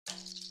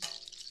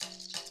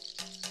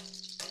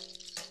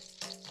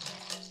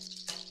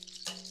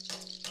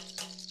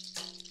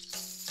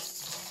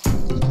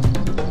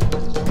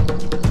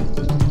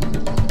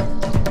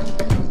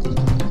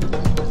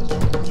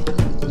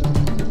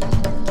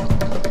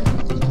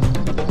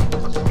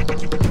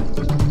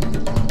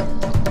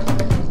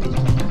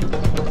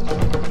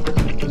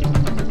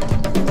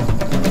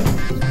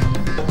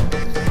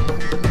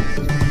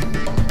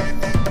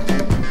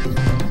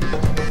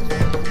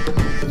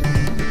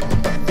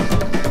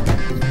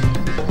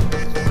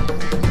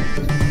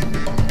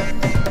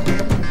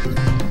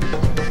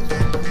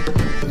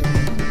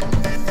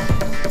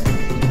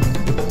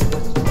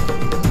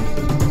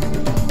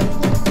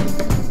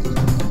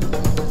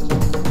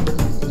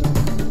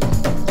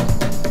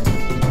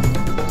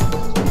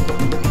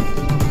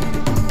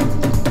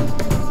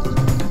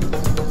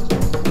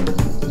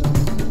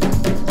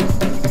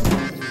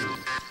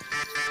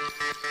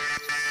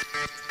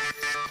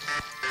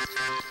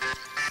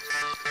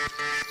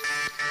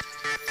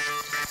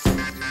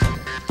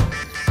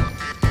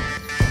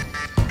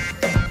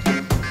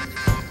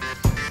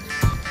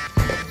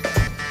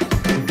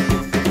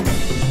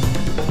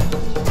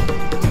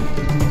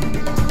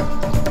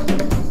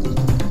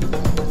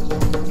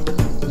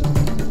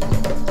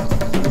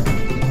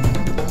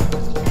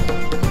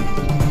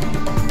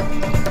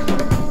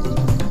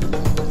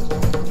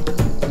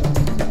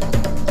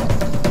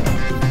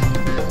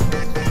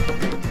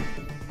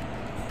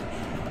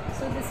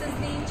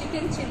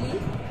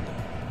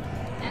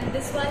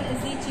one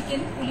is the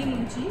chicken Puli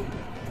Munchi.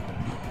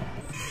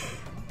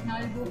 Now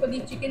I'll go for the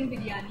chicken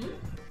biryani.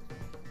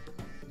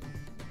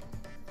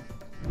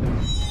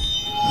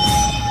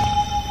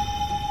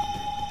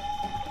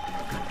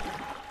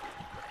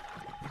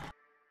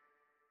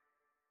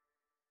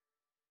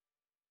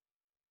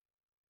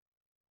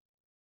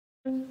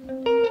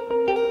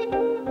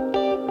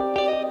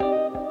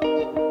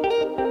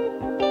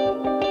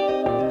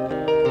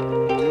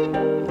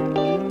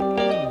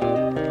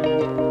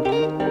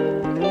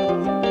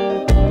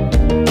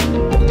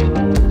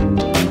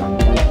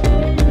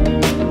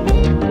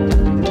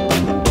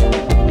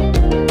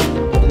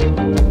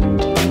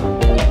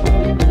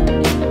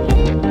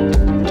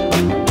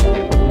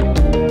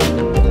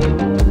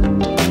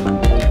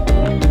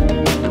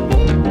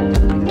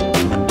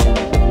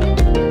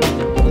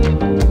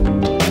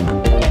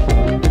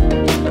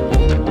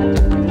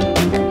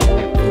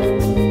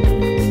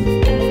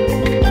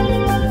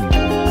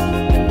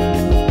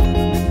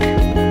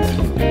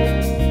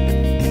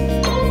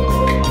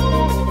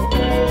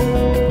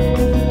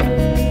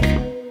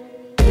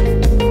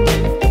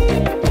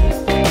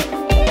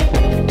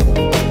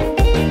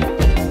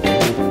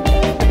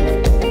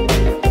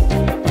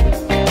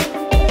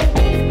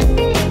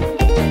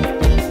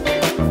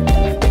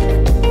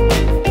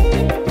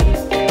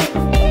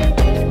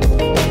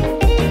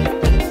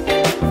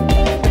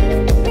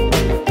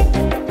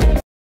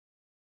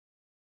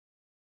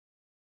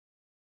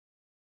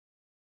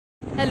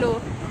 Hello.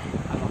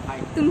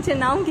 तुमचे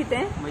नाव किती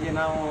आहे? माझे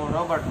नाव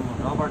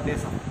Robert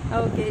Desai.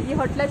 Okay. ही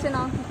हॉटेलाचे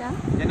नाव किती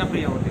आहे?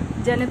 जनप्रिया हॉटेल.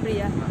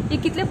 जनप्रिया. ही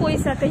कितले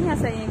पयस आसा? कहीं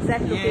आसा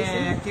एक्झॅक्ट लोकेशन?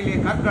 ये एक्चुअली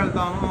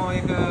काटकळता न्हू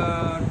एक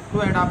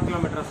 2.5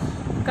 किलोमीटर आसा.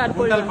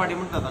 कुंटलपाटी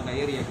म्हणतात हांगा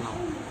एरियाक नाव.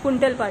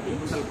 कुंटलपाटी.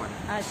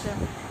 अच्छा.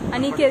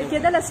 आणि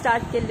केदाला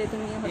स्टार्ट केले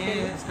तुम्ही हे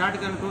हॉटेल? स्टार्ट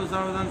केलं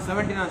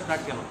 2017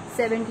 स्टार्ट केलं.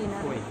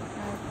 17.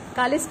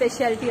 काले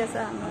स्पेशालिटी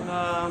आसा?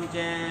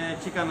 आमचे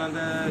चिकन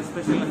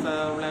स्पेशल आसा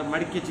म्हळ्यार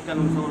मडकी चिकन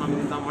म्हणून आमी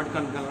दिता.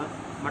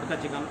 मडका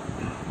चिकन.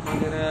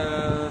 मागीर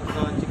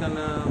चिकन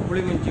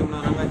पुळी मुंची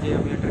म्हणून हांगाचे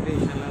आमी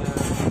ट्रेडिशनल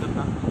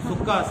करता.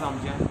 सुक्का आसा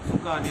आमचें.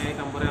 सुक्का आनी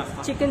आयटम बरें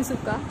आसता. चिकन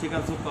सुक्का.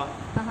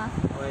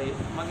 हय.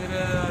 मागीर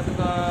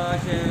तुका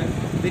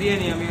अशें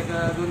बिर्याणी आमी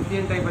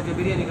 2-3 टायपाची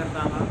बिर्याणी करता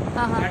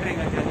हांगा.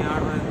 कॅटरिंगाची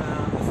आनी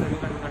दुसरे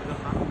विकट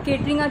करता.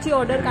 केटरिंगाची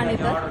ऑर्डर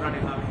काडयता? ऑर्डर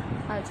काडयता आमी.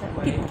 अच्छा.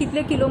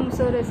 कितले किलो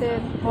मुसोर असे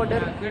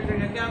ऑर्डर?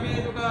 केटरिंगाची आमी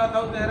तुका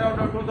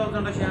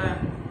 2000 अशें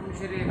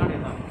शेरी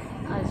काडयता.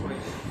 अच्छा.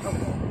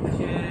 ओके.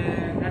 अशें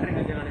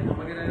कॅटरिंगाचे काडयता.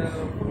 मागीर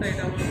फूड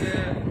आयटम म्हणजे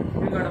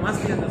विकट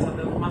मासल्यांत आसा.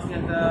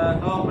 मासल्यांत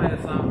तवा फ्राय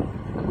आसा,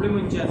 पुळी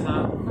मुंची आसा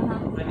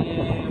आनी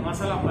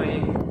मसाला फ्राय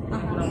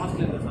पुरा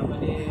मासल्यांत आसा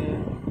आनी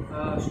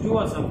स्ट्यू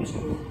आसा, फिश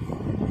स्ट्यू.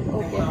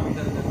 ओके.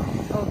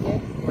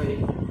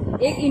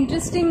 एक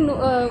इंटरेस्टिंग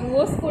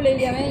गोष्ट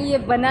पळयली हांवें. ये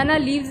बनाना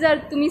लीव्स आर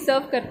तुमी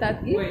सर्व करतात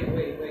की?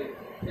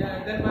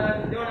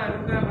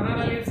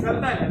 बनाना लीव्स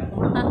घालताले.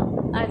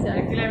 अच्छा.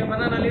 एक्चुअली आमी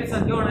बनाना लीव्स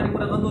जेवण आनी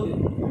पुरा तांदूळ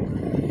दिता.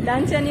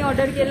 लंच आनी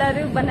ऑर्डर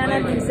केल्यार बनाना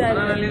लीव्स जाय.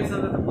 बनाना लीव्स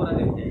पुरा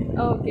दिवचे.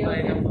 ओके.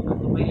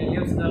 पहिले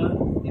लीव्स घालून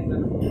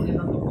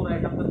पूरा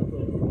आयटम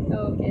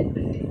ओके.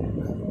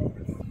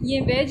 ये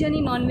वेज आनी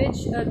नॉन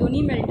वेज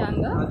दोन्ही मेळटा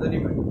हांगा?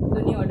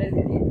 दोन्ही ऑर्डर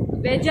करी.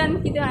 वेजान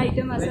कितें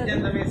आयटम आसा?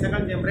 वेजान आमी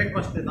सकाळचे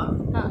ब्रेकफास्ट दिता.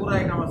 पुरा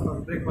आयटम आसता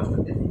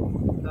ब्रेकफास्टाचे.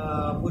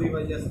 पुरी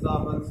भाजी आसता,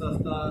 बन्स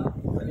आसता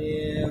आनी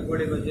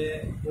गोडे भजे,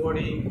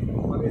 पोळी,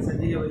 मागीर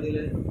संजीचे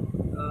भजिले,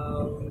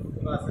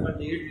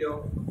 सकाळचे इडल्यो,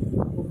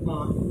 उपमा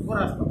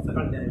पुरा आसता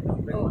सकाळचे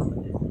आयटम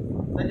ब्रेकफास्टाचे.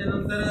 ताचे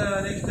नंतर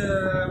नेक्स्ट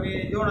आमी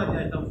जेवणाचे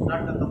आयटम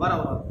स्टार्ट करता 12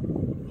 वरांक.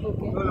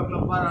 ओके. 12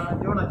 o'clock 12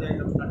 जेवणाचे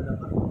आयटम स्टार्ट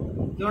करता.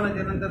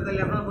 जेवणाच्या नंतर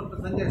जाल्यार आपण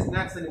फक्त संजे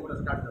स्नॅक्स आनी पुरा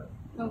स्टार्ट करता.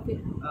 ओके.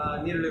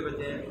 निरळे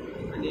भजे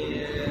आनी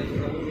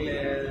उरले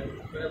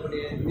बरेपडी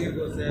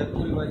नीरदोसे,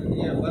 पुरी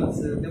भाजी, बन्स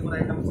ते पुरा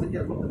आयटम संजे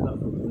फक्त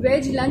करता.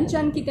 वेज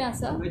लंचान कितें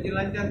आसा? वेज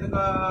लंचान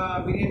तुका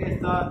बिर्याणी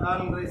आसता, दाल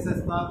रायस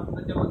आसता,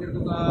 ताच्या मागीर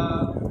तुका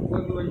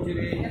गोबी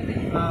मंचुरी,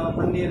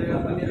 पनीर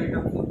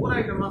आयटम पुरा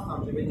आयटम आसता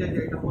आमचे. वेजाचे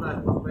आयटम पुरा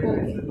आसता. Fried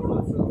rice,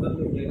 noodles,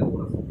 tandoori item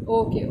पुरा आसता.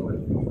 ओके.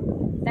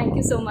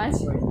 Thank you so much.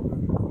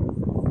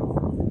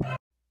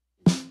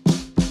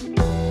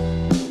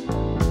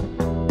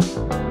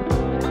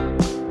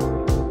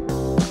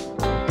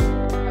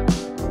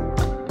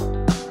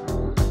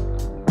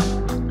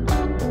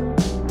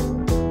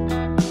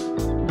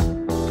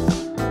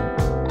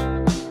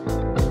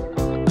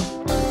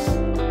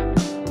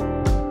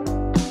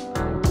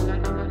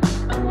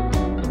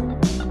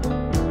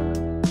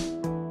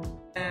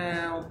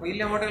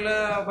 पहिले हॉटेल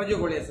बजू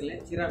गोळी असले,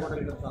 चिराग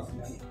हॉटेल करता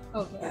असले.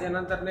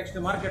 त्याच्यानंतर नेक्स्ट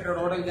मार्केट रोड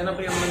हॉटेल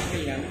जनप्रिया म्हणून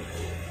केले आम्ही.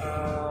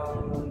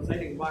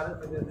 साईडीक बार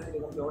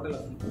साईडीक आपले हॉटेल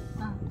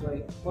असले.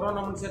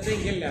 कोरोना म्हणून थंय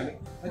गेल्ले आम्ही.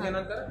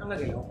 त्याच्यानंतर हांगा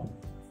गेले.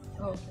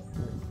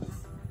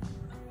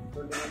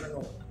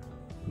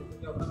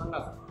 हांगा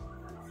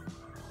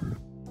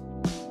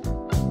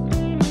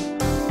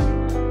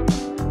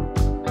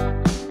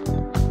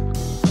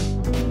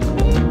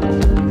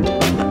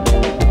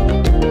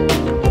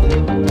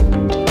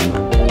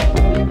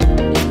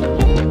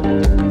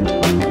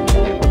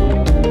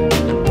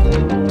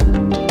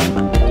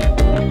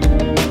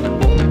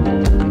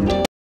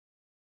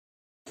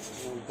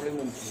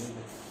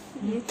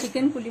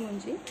चिकन पुली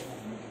मुंची,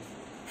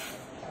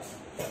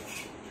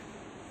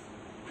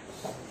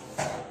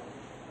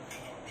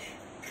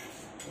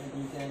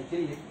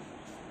 चिल्ली,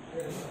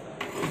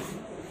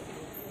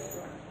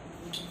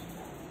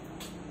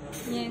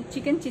 ये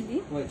चिकन चिल्ली,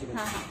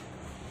 हाँ हाँ,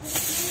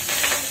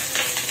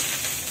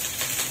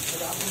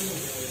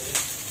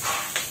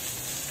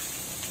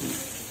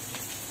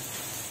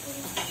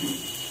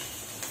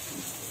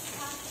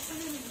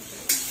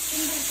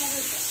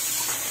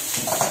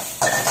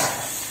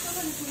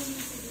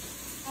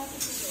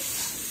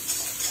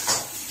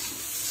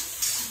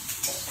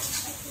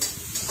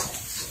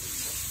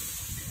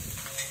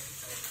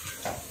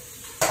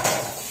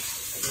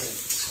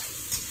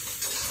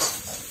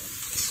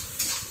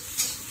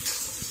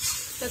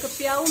 तर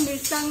प्याव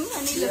मिरसांग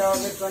आणि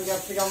मिरसांग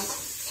कॅप्सिकम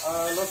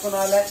लसूण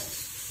आलं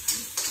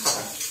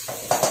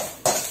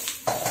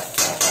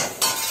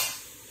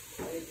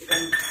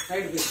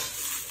साईड पीस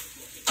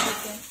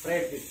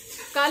फ्राईड पीस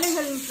काले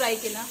घालून फ्राय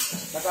केला,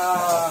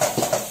 आता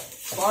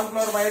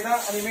कॉर्नफ्लोअर मैदा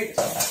आणि मीठ.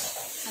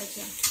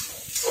 अच्छा,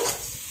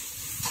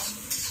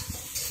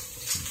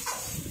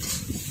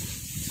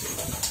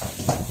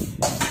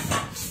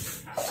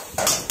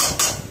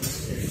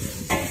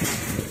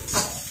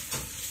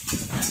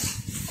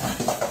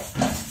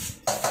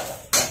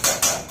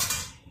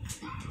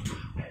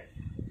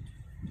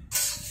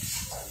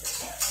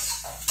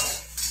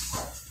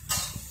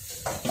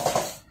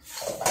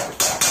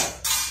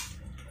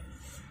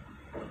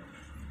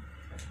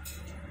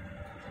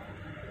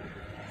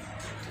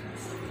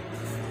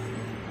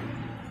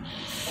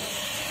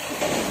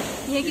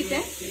 ये किती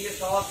आहे? चिल्ली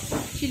सॉस,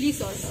 चिली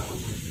सॉस,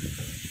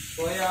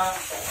 सोया,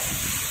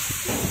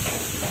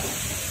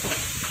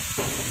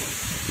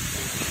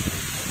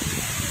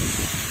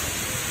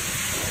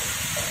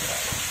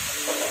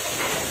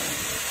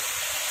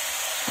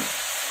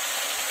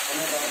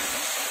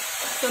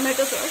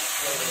 टोमॅटो सॉस,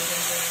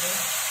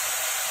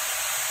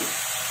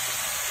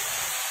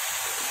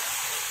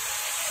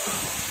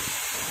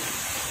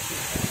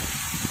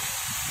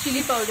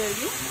 चिली पावडर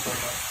भी,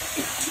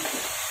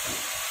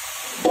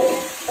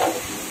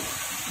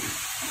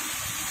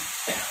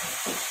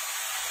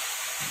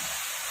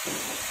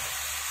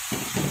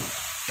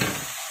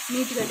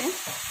 मीठ घाले,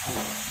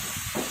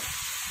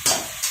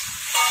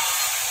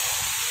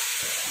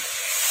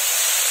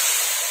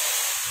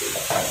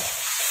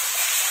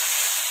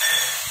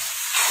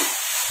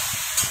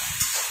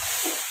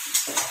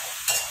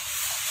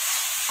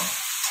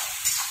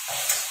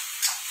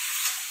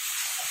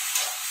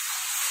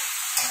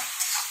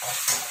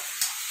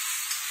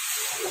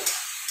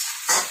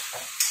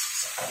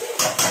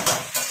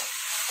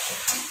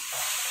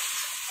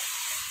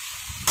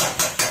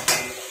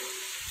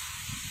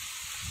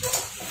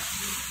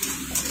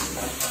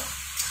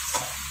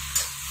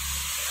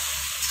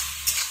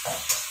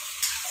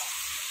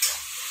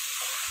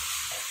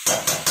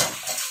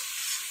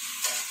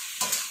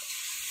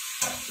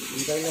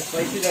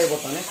 स्पाइसी जाए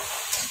बताने.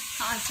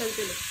 हाँ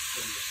चलते लो.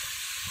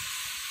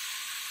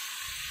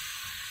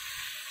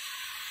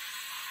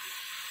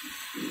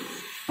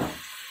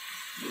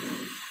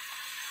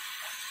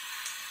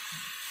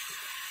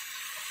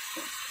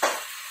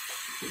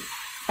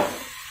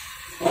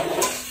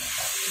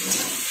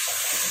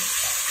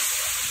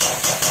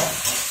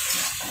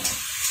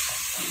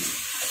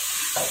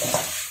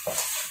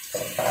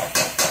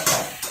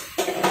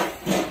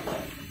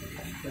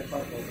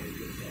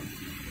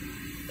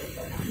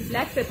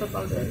 Black pepper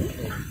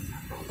powder,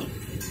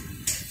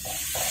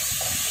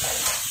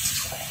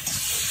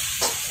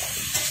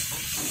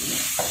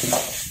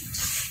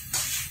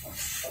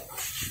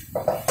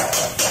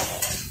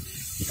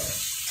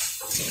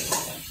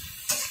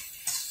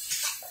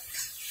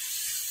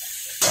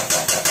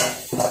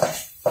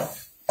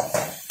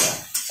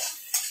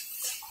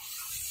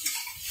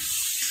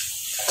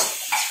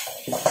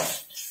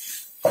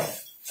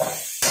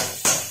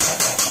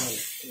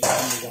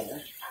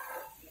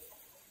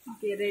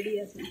 okay ready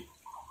आहे.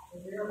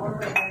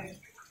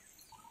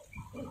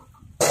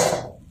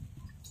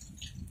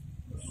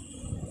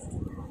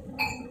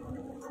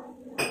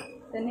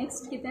 तर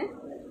नेक्स्ट किती आहे?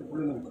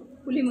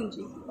 पुली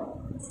मुंची.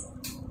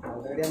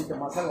 ऑलरेडी आमचा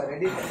मसाला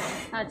रेडी आहे.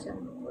 अच्छा,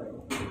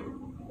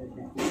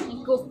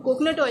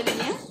 कोकोनट ऑइल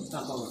आहे.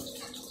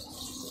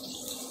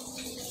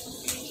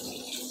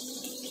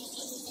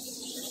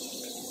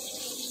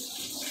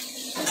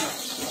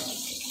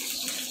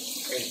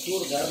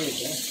 चूर गार्लिक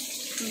है,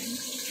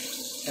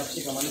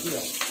 कैप्सिकम आणि किया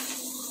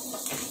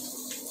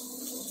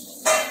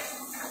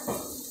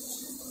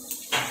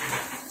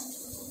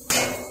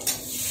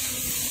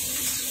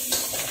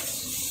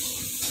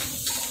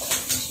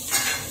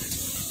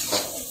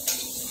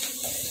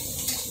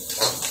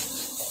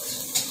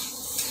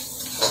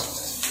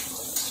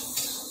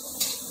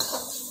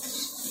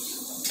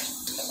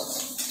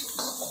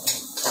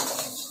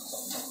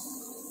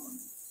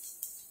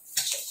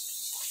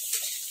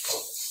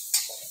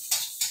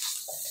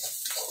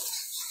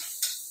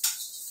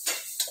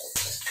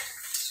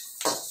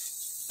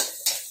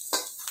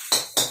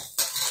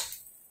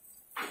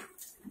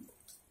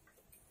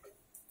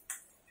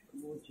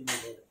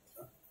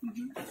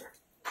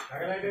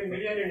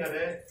ಬಿರಿಯಾನಿ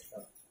ಉಂಟದೆ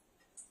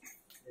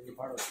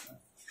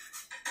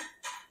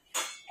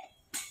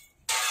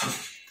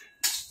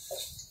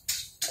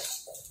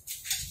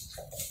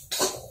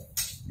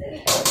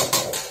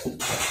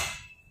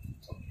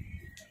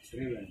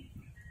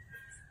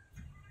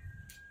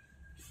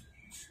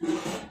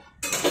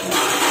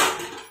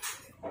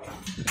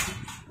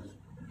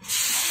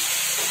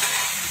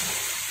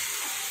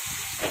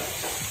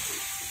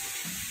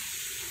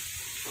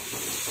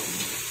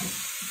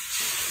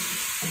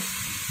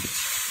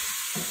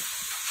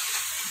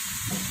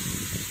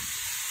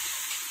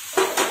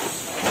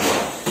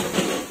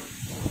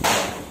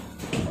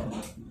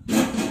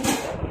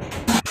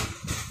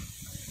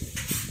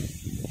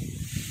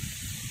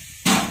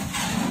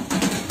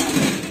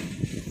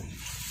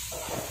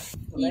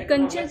ये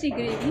कंचाची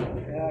ग्रेवी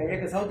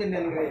एक साउथ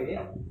इंडियन ग्रेवी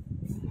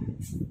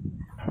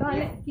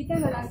किती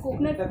घाला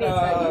coconut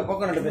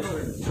coconut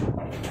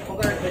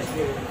paste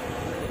gravy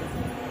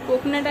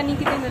coconut आणि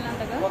किती घाला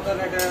ताका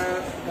कोकोनट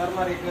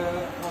टर्मरिक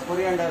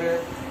कोरिएंडर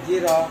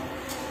जीरा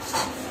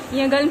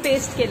ये घालून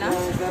पेस्ट केला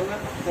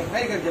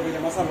फ्राय करते पहिले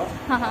मसाला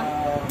हां हां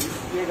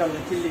ये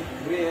घालून चिल्ली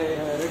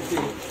रेड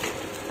चिल्ली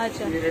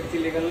अच्छा रेड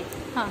चिल्ली घालून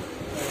हां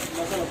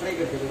मसाला फ्राय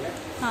करते पहिले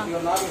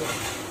हां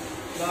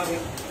नारळ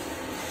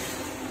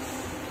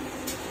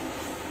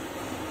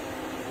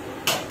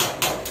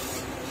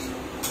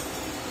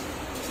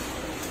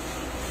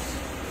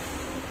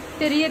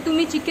तर ये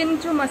तुम्ही चिकन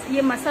जो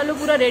ये मसालो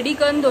पूरा रेडी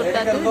करून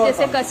दवरतात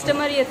जसे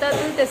कस्टमर येतात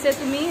तसे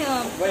तुम्ही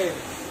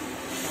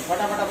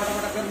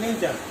फटाफटा कर नहीं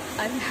चल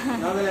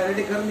नावेला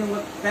रेडी करने में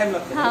टाइम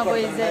लगता है हां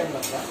वही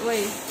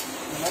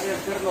मैंने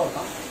कर लो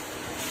होता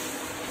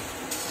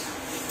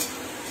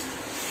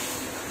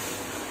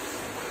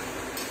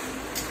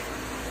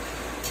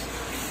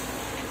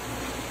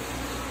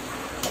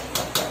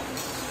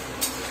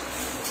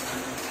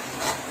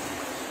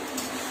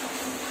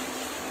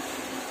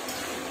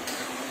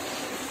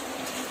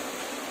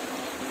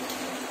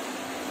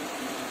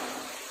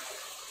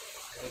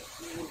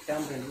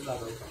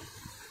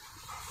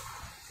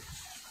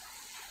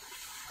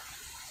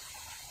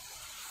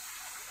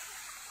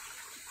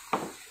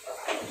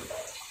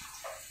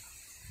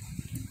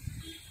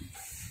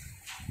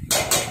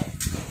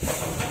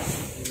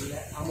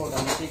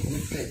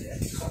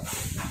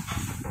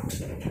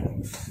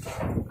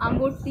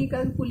आंबोट ती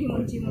का पुली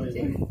मुंची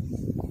म्हणजे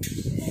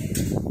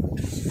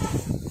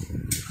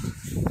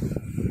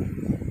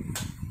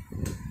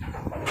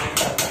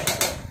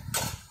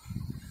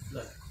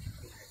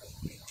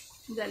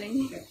झाले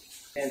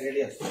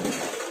रेडी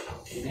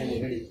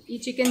ही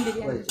चिकन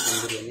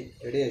बिर्याणी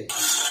रेडी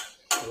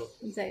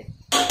आहे जाय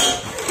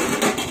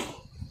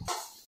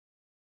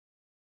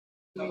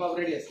कबाब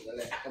रेडी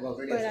आहे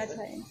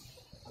पराठा आहे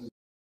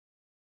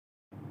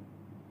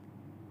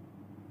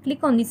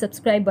Click on the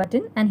subscribe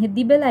button and hit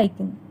the bell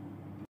icon.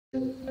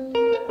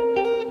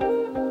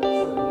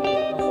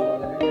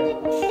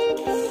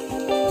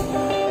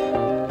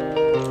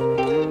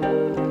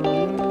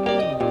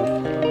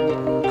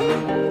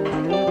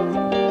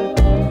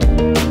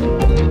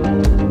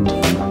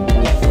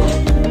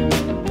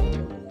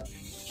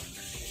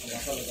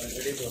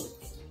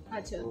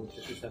 अच्छा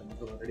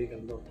रेडी कर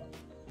दो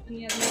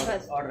आणि आता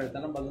बस ऑर्डर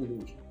येताना बदलून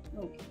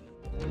देऊ okay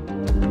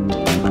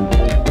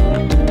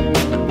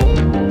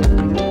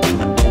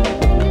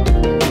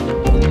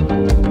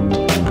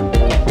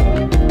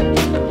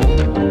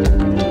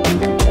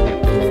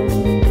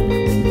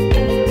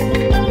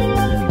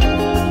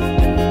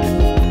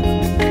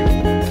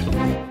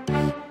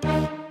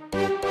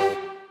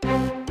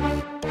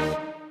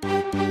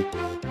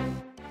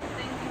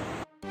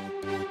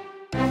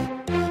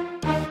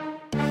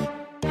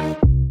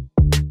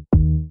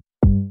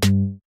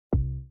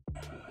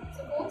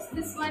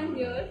This one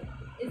here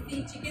is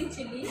the chicken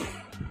chilli.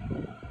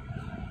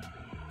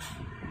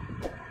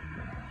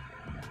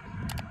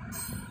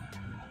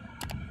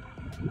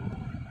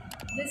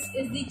 This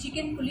is the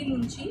chicken Puli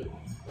Munchi.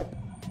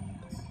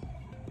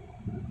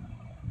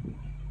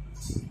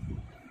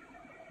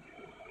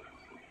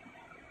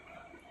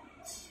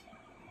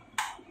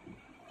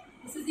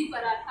 This is the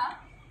paratha.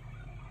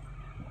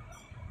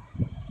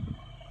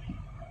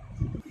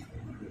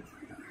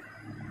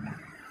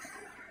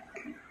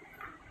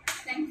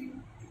 Thank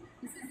you.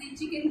 This is the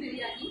chicken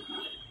biryani.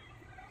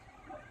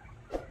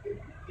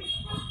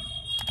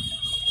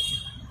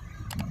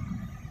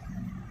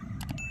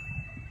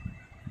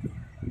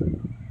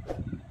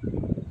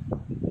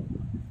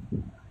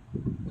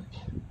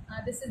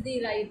 This is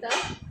the Raita,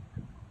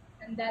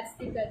 and that's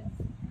the curry.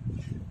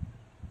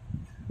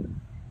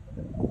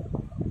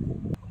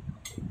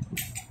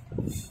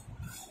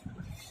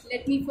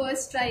 Let me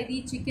first try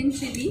the chicken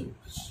chilli.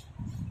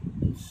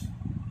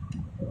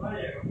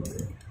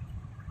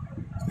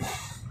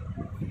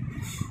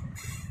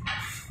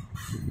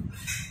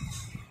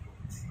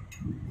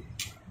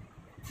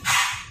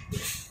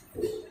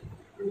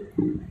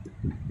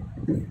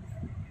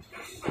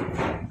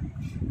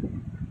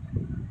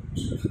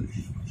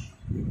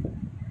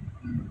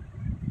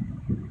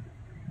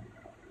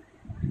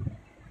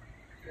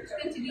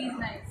 Chicken chilli is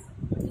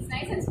nice.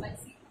 nice and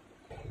spicy.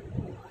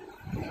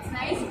 It's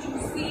nice,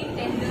 juicy,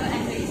 tender,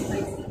 and very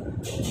spicy.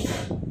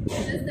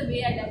 Just the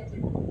way I liked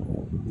it.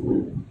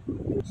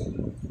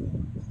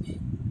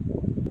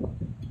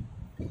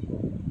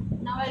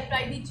 Now I'll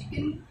try the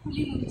chicken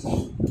Puli Munchi.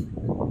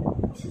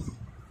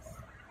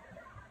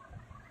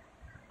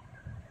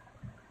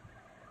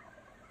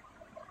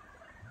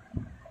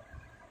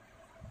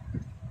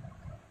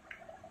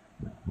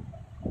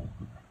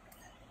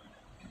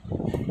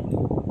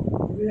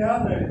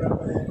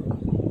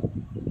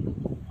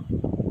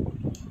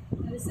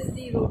 This is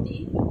the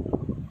roti.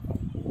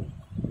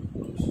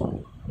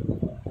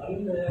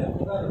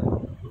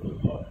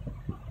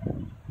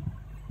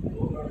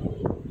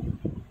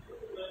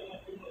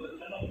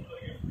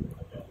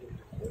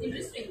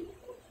 Interesting.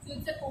 So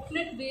it's a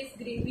coconut based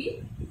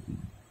gravy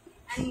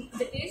and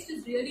the taste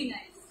is really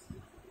nice.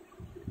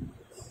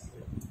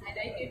 I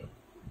like it.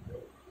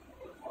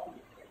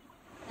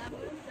 Now I'm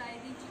going to try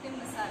the chicken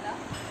masala.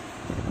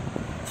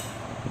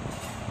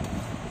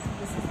 So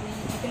this is the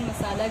chicken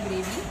masala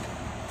gravy.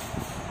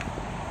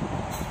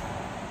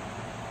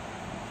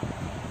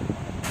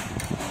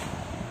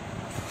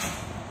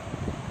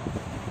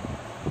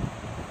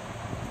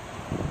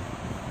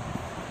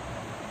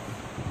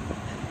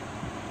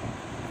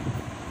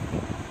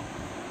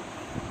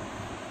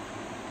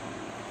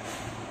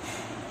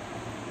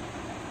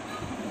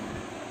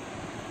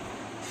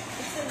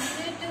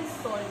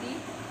 Salty,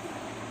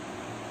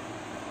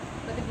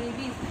 but the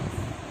gravy is nice.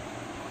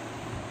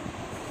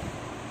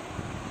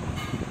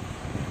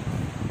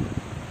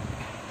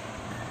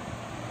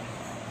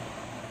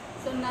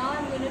 So now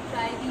I'm going to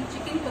try the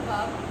chicken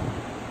kebab.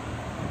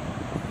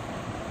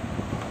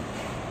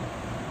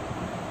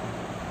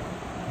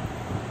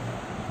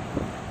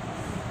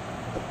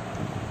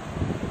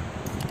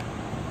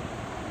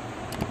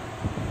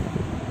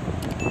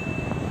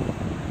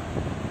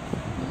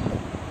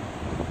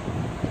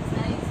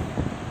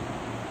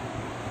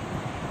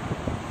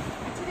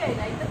 I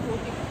like the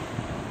coating.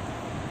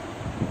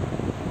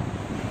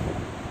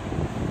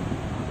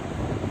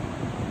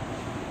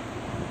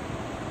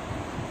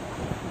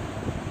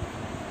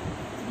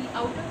 The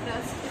outer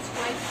crust is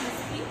quite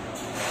crispy.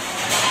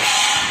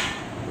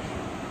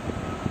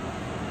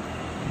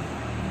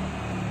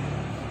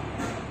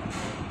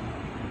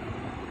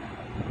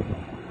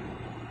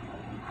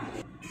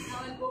 Now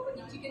I'll go for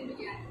the chicken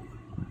biryani.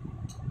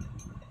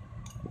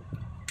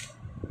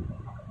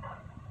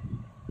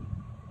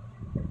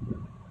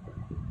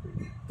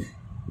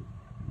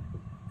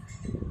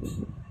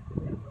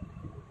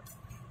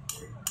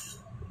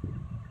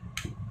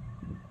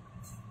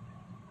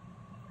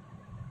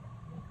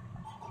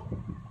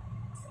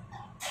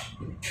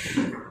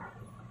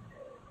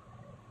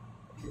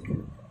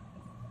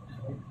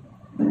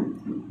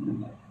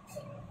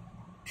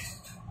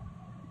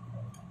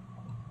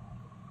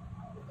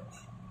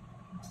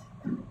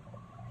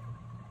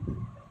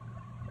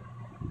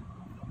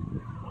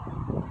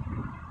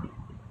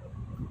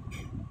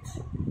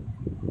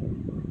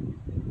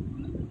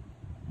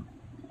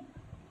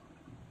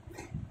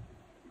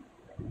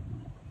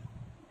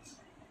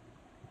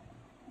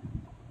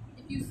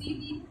 You see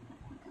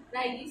the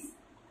rice,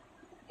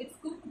 it's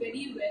cooked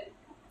very well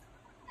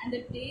and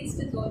the taste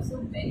is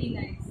also very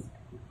nice.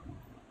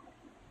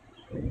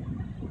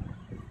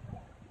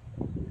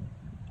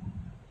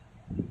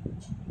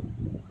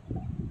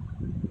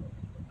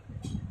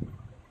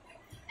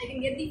 I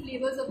can get the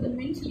flavors of the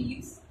mint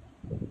leaves